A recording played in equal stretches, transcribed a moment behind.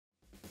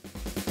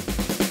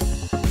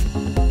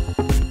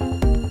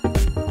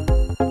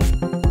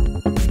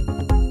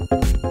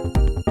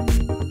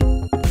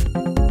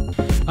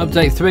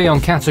Update 3 on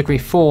Category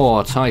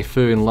 4,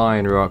 Typhoon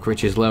Lionrock,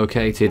 which is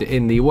located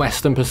in the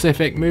Western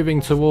Pacific,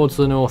 moving towards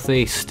the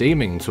northeast,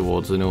 steaming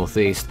towards the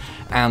northeast,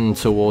 and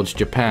towards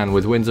Japan,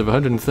 with winds of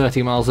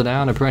 130 miles an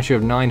hour and a pressure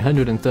of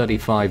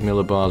 935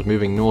 millibars,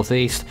 moving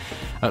northeast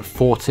at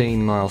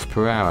 14 miles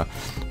per hour.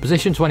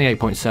 Position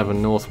 28.7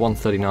 north,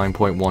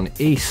 139.1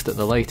 east at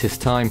the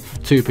latest time,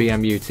 2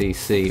 PM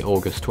UTC,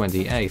 August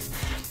 28th.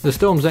 The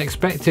storm's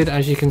expected,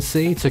 as you can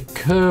see, to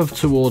curve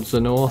towards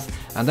the north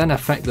and then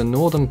affect the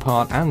northern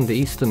part and the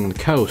eastern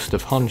coast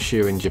of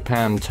Honshu in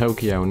Japan,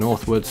 Tokyo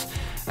northwards,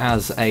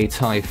 as a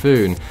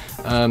typhoon.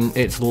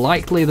 It's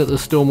likely that the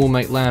storm will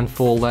make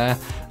landfall there.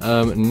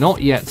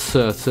 Not yet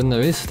certain.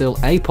 There is still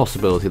a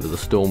possibility that the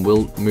storm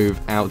will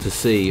move out to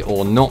sea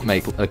or not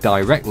make a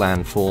direct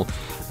landfall,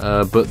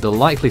 but the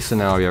likely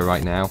scenario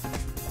right now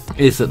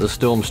is that the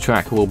storm's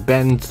track will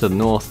bend to the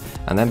north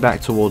and then back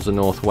towards the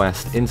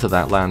northwest into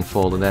that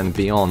landfall and then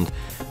beyond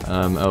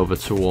over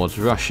towards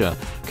Russia.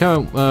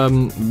 Current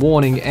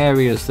warning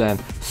areas then,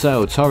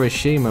 so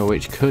Torishima,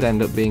 which could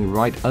end up being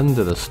right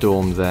under the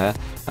storm there,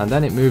 and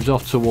then it moves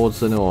off towards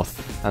the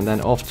north and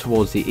then off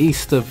towards the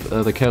east of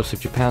the coast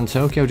of Japan,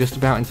 Tokyo, just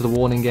about into the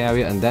warning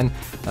area, and then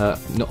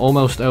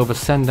almost over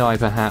Sendai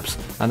perhaps,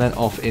 and then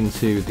off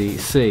into the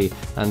sea,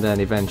 and then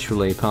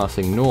eventually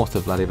passing north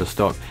of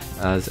Vladivostok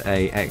as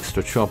a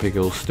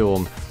extratropical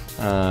storm,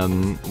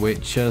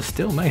 which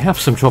still may have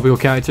some tropical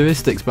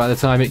characteristics by the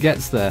time it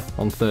gets there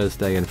on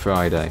Thursday and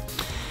Friday.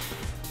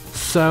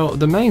 So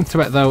the main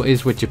threat though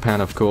is with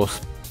Japan, of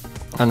course,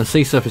 and the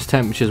sea surface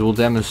temperatures will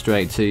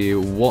demonstrate to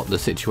you what the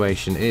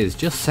situation is.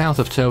 Just south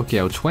of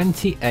Tokyo,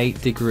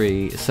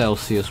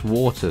 28°C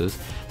waters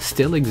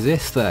still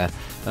exist there,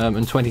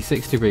 and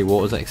 26°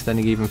 waters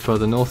extending even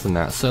further north than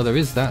that. So there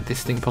is that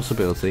distinct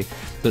possibility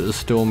that the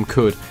storm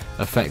could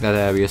affect that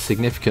area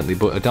significantly,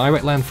 but a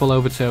direct landfall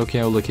over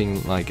Tokyo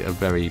looking like a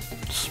very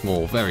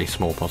small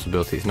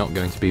possibility. It's not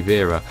going to be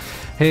Vera.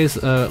 Here's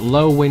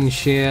low wind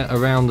shear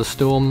around the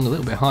storm, a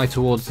little bit high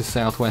towards the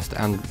southwest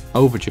and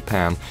over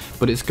Japan,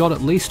 but it's got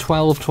at least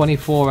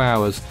 12-24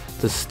 hours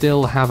to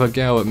still have a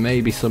go at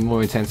maybe some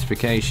more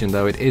intensification,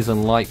 though it is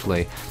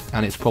unlikely,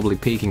 and it's probably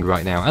peaking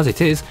right now. As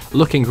it is,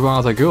 looking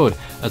rather good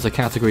as a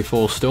Category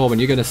 4 storm, and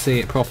you're going to see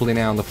it properly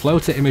now on the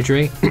floater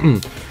imagery.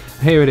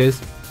 Here it is.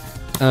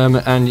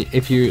 And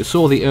if you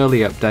saw the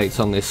early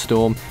updates on this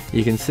storm,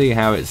 you can see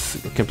how it's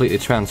completely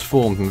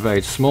transformed from a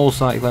very small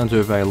cyclone to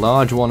a very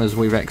large one, as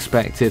we've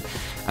expected,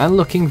 and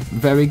looking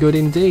very good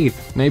indeed.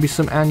 Maybe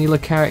some annular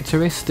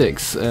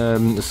characteristics,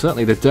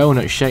 certainly the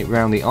donut shape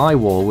around the eye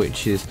wall,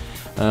 which is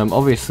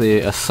obviously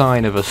a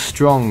sign of a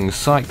strong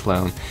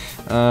cyclone,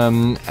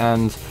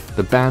 and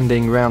the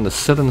banding around the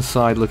southern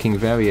side looking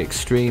very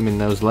extreme in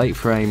those late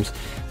frames,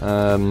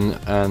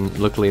 and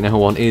luckily no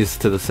one is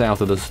to the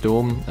south of the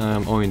storm,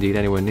 or indeed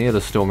anywhere near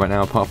the storm right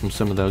now, apart from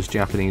some of those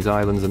Japanese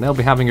islands, and they'll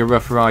be having a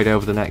rough ride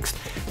over the next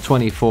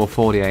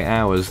 24-48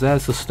 hours.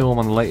 There's the storm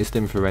on the latest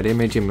infrared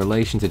image in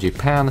relation to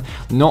Japan,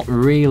 not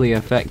really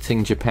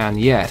affecting Japan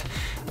yet,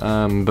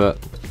 but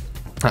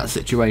that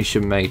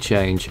situation may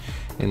change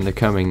in the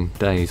coming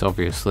days,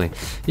 obviously.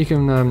 You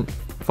can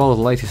follow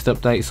the latest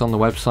updates on the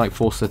website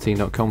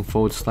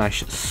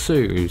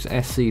force13.com/SEWS,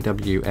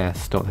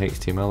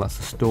 SEWS.html. That's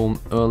the Storm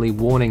Early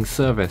Warning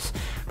Service,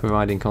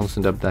 providing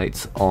constant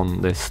updates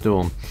on this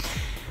storm.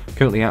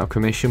 Currently out of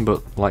commission,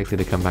 but likely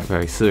to come back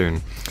very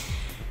soon.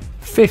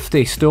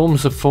 50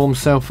 storms have formed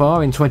so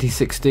far in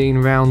 2016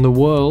 around the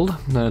world.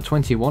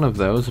 21 of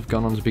those have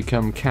gone on to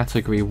become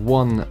Category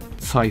 1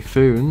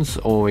 typhoons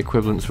or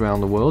equivalents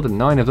around the world, and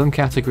 9 of them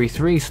Category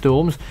 3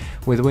 storms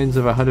with winds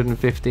of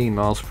 115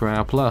 miles per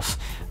hour plus,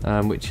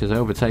 which has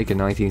overtaken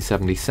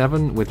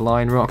 1977 with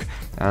Lionrock,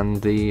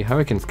 and the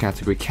hurricanes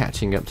category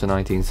catching up to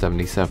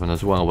 1977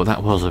 as well. But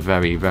that was a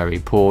very, very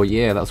poor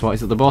year. That's why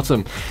it's at the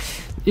bottom.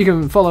 You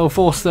can follow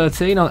Force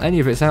 13 on any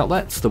of its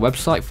outlets, the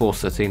website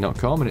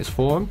force13.com and its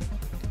forum,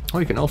 or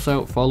you can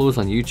also follow us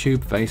on YouTube,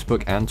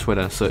 Facebook and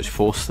Twitter. Search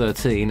Force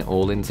 13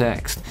 all in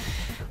text.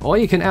 Or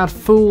you can add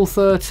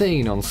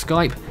Fool13 on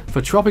Skype for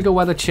tropical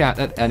weather chat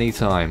at any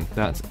time.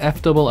 That's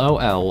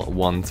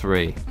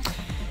FOOL13.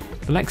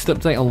 The next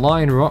update on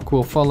Lionrock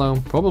will follow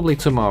probably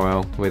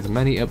tomorrow, with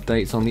many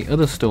updates on the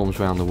other storms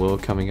around the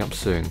world coming up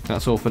soon.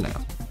 That's all for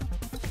now.